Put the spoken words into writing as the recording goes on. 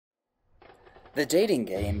The dating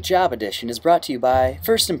game, Job Edition, is brought to you by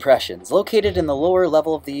First Impressions. Located in the lower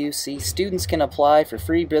level of the UC, students can apply for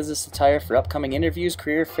free business attire for upcoming interviews,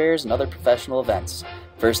 career fairs, and other professional events.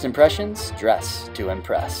 First Impressions, dress to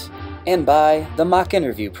impress. And by the Mock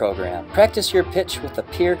Interview Program. Practice your pitch with a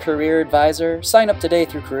peer career advisor. Sign up today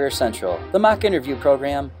through Career Central. The Mock Interview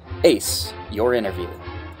Program, ace your interview.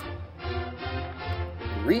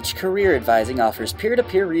 Reach Career Advising offers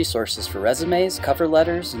peer-to-peer resources for resumes, cover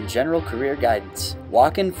letters, and general career guidance.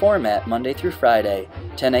 Walk-in format Monday through Friday,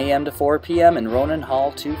 10 a.m. to 4 p.m. in Ronan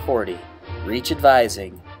Hall 240. Reach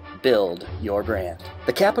Advising. Build your brand.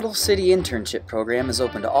 The Capital City Internship Program is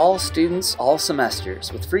open to all students, all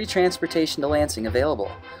semesters, with free transportation to Lansing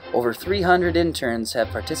available. Over 300 interns have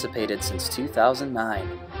participated since 2009.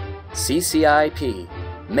 CCIP.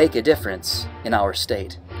 Make a difference in our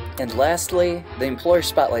state. And lastly, the Employer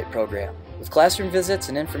Spotlight Program. With classroom visits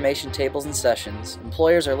and information tables and sessions,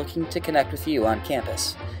 employers are looking to connect with you on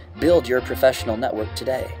campus. Build your professional network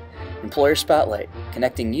today. Employer Spotlight,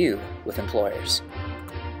 connecting you with employers.